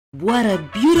What a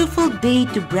beautiful day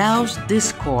to browse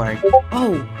Discord.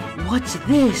 Oh, what's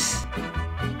this?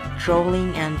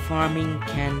 Trolling and farming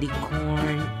candy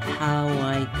corn. How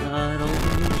I got all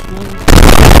this one.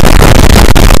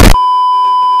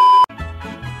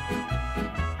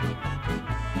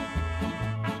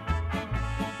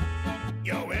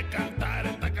 Yo voy a cantar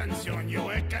esta canción, yo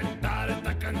voy a cantar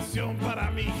esta canción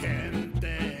para mi gente.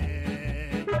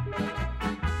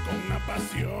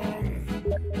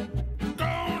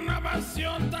 Con una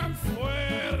pasión tan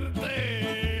fuerte.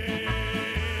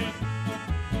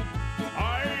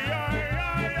 Ay, ay,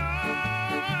 ay,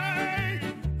 ay.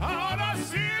 Ahora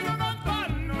sigo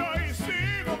cantando y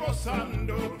sigo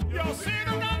gozando. Yo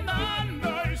sigo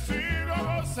cantando y sigo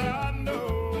gozando.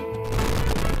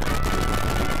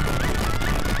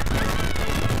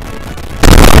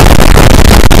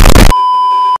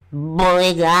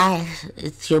 Boy guys,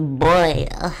 it's your boy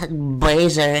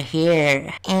Blazer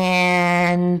here,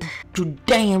 and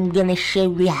today I'm gonna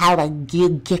show you how to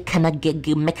make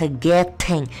a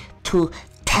getting to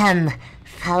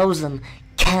 10,000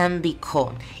 candy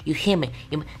corn. You hear me?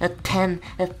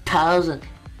 10,000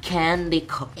 candy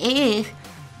corn.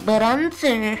 But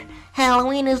answer,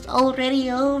 Halloween is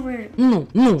already over. No,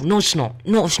 it's not.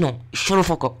 Shut the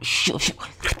fuck up. Shut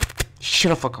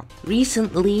the fuck up.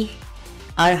 Recently,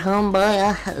 our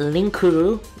homeboy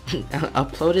Linkuru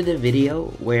uploaded a video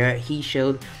where he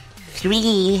showed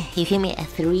three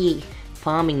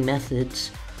farming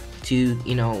methods to,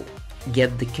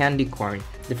 get the candy corn.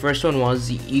 The first one was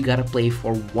you gotta play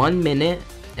for 1 minute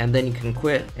and then you can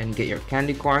quit and get your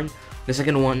candy corn. The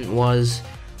second one was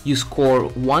you score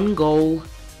 1 goal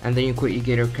and then you quit, you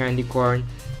get your candy corn.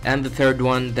 And the third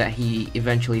one that he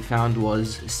eventually found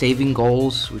was saving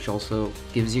goals, which also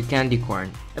gives you candy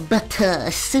corn. But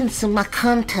since my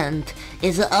content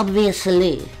is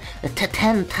obviously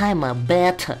 10 times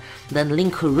better than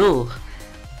Linkuru,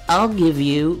 I'll give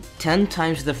you 10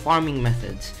 times the farming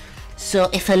methods. So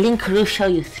if a Linkuru show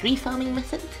you 3 farming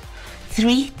methods,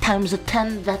 3 times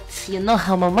 10, that's, you know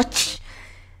how much?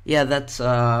 Yeah, that's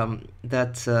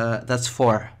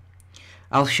 4.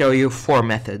 I'll show you 4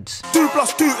 methods. 2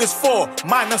 + 2 is 4,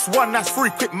 -1, that's 3,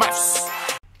 quick maths.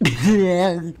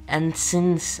 And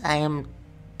since I am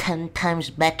 10 times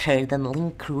better than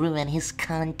Linkuru and his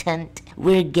content,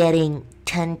 we're getting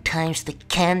 10 times the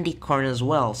candy corn as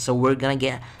well. So we're gonna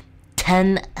get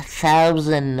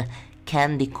 10,000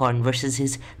 candy corn versus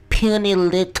his puny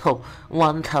little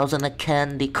 1,000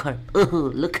 candy corn.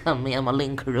 Ooh, look at me, I'm a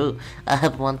Linkuru. I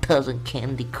have 1,000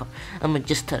 candy corn. I'm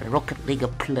just a Rocket League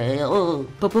player. Oh,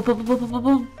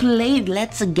 play.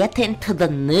 Let's get into the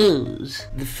news.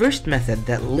 The first method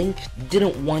that Link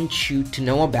didn't want you to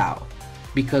know about,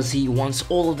 because he wants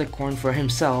all of the corn for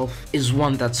himself, is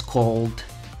one that's called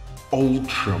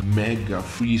Ultra Mega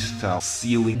Freestyle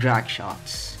Ceiling Drag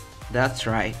Shots. That's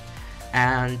right.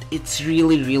 And it's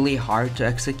really hard to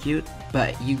execute,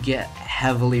 but you get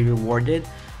heavily rewarded.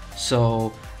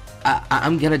 So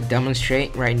I'm gonna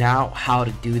demonstrate right now how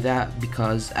to do that,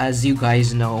 because as you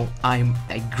guys know, I'm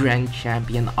a grand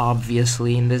champion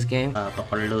obviously in this game.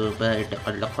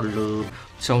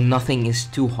 So nothing is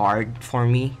too hard for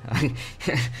me.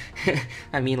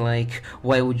 I mean, like,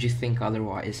 why would you think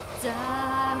otherwise?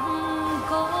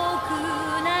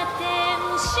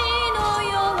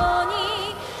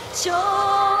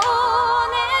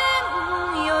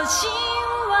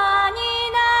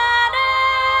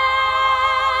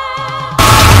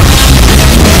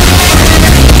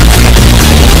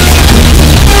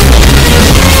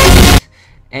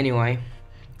 Anyway,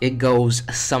 it goes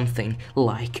something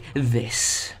like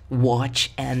this.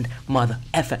 Watch and mother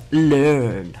effer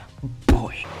learn,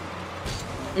 boy.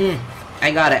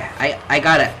 I got it. I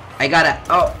got it.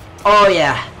 Oh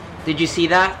yeah. Did you see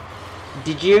that?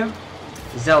 Did you?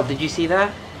 Zell, did you see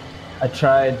that? I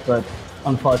tried, but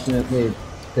unfortunately,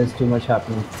 there's too much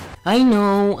happening. I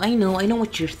know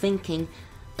what you're thinking.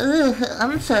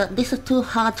 Answer, this is too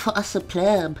hard for us to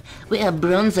pleb. We are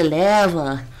bronze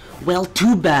level. Well,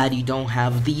 too bad you don't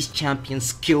have these champion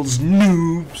skills,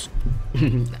 noobs.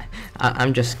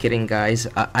 I'm just kidding, guys.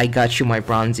 I got you my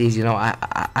bronzies.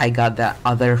 I got that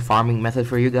other farming method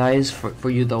for you guys.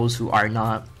 For you those who are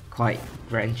not quite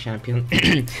grand champion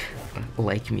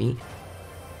like me.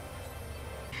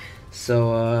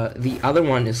 So the other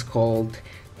one is called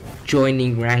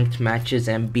joining ranked matches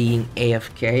and being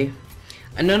AFK.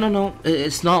 No,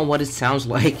 it's not what it sounds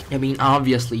like. I mean,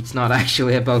 obviously it's not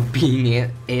actually about being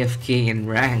AFK and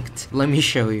ranked. Let me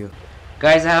show you.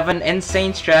 Guys, I have an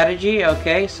insane strategy,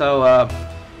 okay? So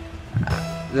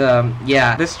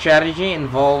yeah, this strategy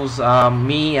involves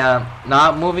me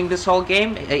not moving this whole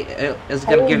game. It's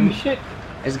gonna give me... Shit.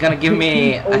 is gonna give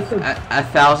me a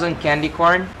thousand candy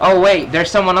corn. Oh wait,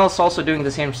 there's someone else also doing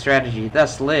the same strategy.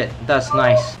 That's lit. That's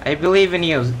nice. I believe in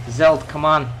you, Zeld. Come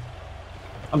on.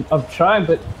 I'm trying,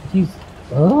 but he's.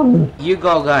 You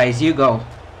go, guys. You go.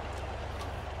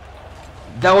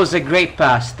 That was a great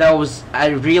pass. That was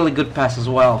a really good pass as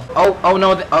well. Oh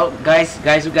no. Oh, guys,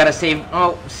 we gotta save.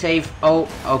 Oh, save. Oh,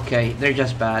 okay. They're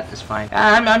just bad. It's fine.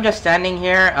 I'm just standing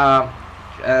here.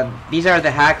 These are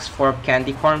the hacks for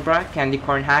candy corn, bruh. Candy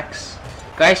corn hacks.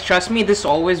 Guys, trust me, this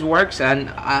always works, and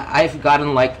I've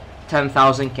gotten like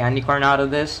 10,000 candy corn out of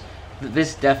this.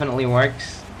 This definitely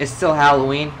works. It's still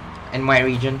Halloween in my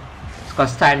region. It's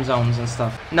cause time zones and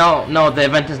stuff. No, the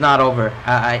event is not over.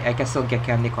 I can still get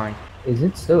candy corn. Is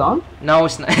it still on? No,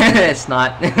 it's not. It's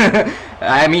not.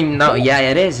 I mean, no. Yeah,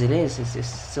 it is. It's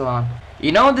still on.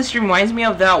 You know, this reminds me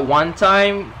of that one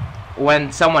time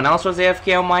when someone else was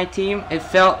AFK on my team. It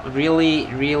felt really,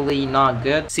 really not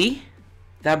good. See?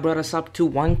 That brought us up to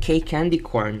 1k candy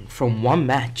corn from one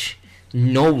match.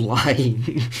 No lie.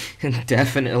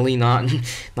 Definitely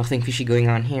nothing fishy going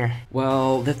on here.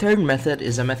 Well, the third method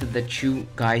is a method that you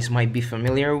guys might be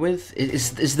familiar with.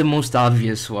 It's the most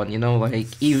obvious one, you know, like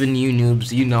even you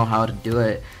noobs, you know how to do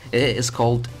it. It is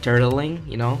called turtling,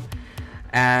 you know.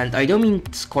 And I don't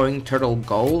mean scoring turtle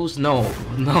goals. No.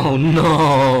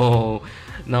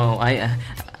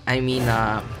 I mean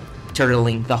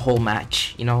turtling the whole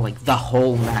match, you know, like the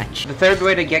whole match. The third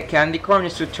way to get candy corn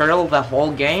is to turtle the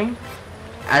whole game,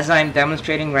 as I'm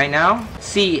demonstrating right now.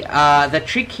 See, the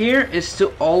trick here is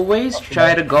to always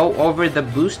try to go over the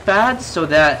boost pads so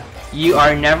that you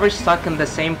are never stuck in the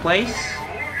same place.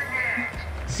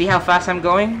 See how fast I'm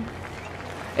going?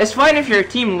 It's fine if your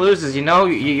team loses, you know,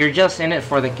 you're just in it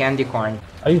for the candy corn.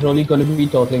 Are you really going to be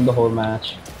totaling the whole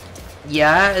match?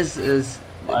 Yeah,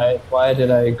 Why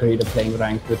did I agree to playing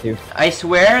ranked with you? I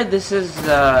swear this is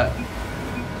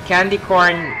candy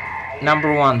corn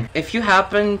number 1. If you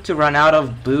happen to run out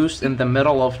of boost in the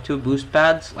middle of 2 boost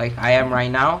pads, like I am right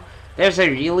now, there's a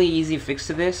really easy fix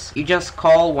to this. You just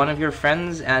call one of your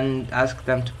friends and ask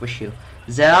them to push you.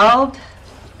 Zeld?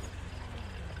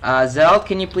 Zeld,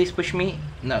 can you please push me?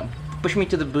 No, push me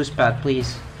to the boost pad,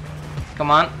 please. Come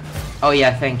on. Oh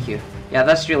yeah, thank you. Yeah,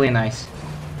 that's really nice.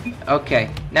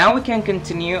 Okay, now we can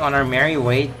continue on our merry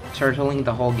way, turtling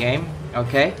the whole game,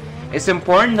 okay? It's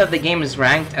important that the game is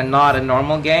ranked and not a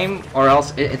normal game, or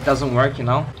else it doesn't work, you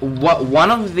know?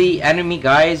 One of the enemy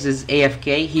guys is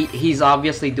AFK. He's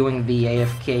obviously doing the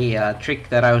AFK trick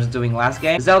that I was doing last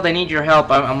game. Zeld, I need your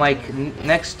help. I'm like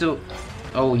next to...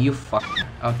 Oh, you fuck.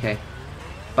 Okay.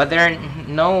 But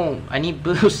no, I need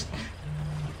boost.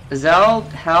 Zeld,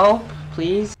 help,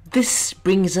 please. This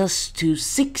brings us to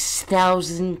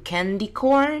 6,000 candy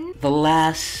corn. The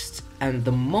last and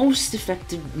the most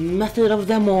effective method of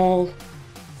them all.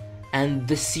 And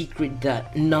the secret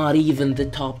that not even the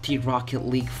top tier Rocket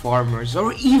League farmers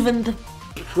or even the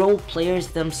pro players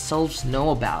themselves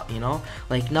know about, you know?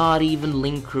 Like not even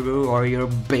Linkru or your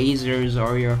Basers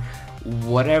or your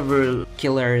whatever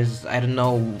killers, I don't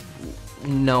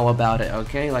know about it,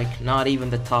 okay? Like not even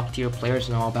the top tier players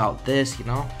know about this, you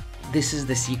know? This is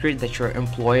the secret that your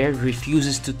employer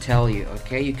refuses to tell you,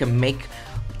 okay? You can make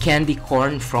candy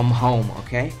corn from home,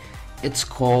 okay? It's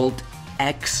called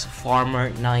X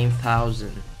Farmer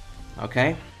 9000,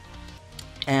 okay?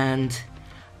 And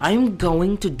I'm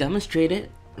going to demonstrate it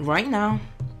right now.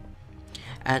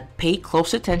 And pay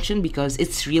close attention because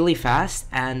it's really fast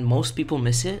and most people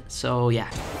miss it, so yeah.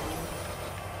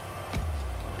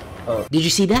 Did you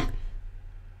see that?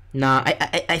 Nah,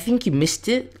 I think you missed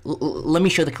it. Let me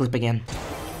show the clip again.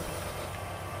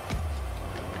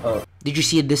 Did you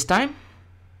see it this time?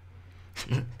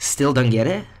 Still don't get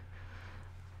it?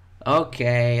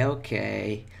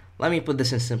 Okay. Let me put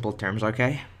this in simple terms,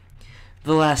 okay?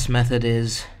 The last method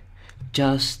is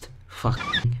just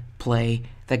fucking play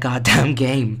the goddamn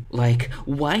game. Like,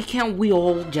 why can't we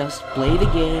all just play the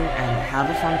game and have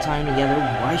a fun time together?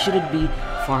 Why should it be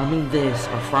farming this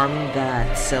or farming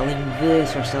that, selling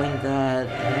this or selling that?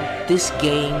 You know? This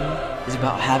game is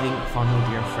about having fun with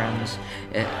your friends.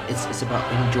 It's about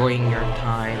enjoying your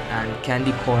time, and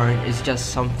candy corn is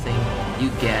just something you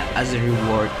get as a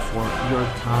reward for your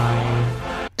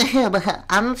time.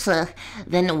 Answer.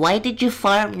 Then why did you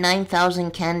farm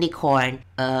 9,000 candy corn?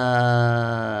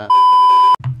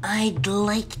 I'd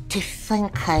like to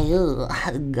thank you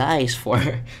guys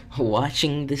for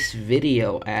watching this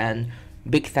video, and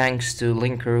big thanks to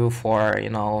Linkru for, you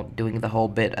know, doing the whole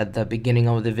bit at the beginning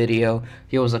of the video.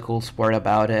 He was a cool sport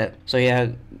about it. So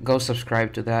yeah, go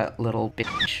subscribe to that little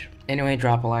bitch. Anyway,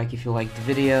 drop a like if you liked the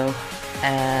video,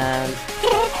 and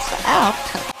it's out.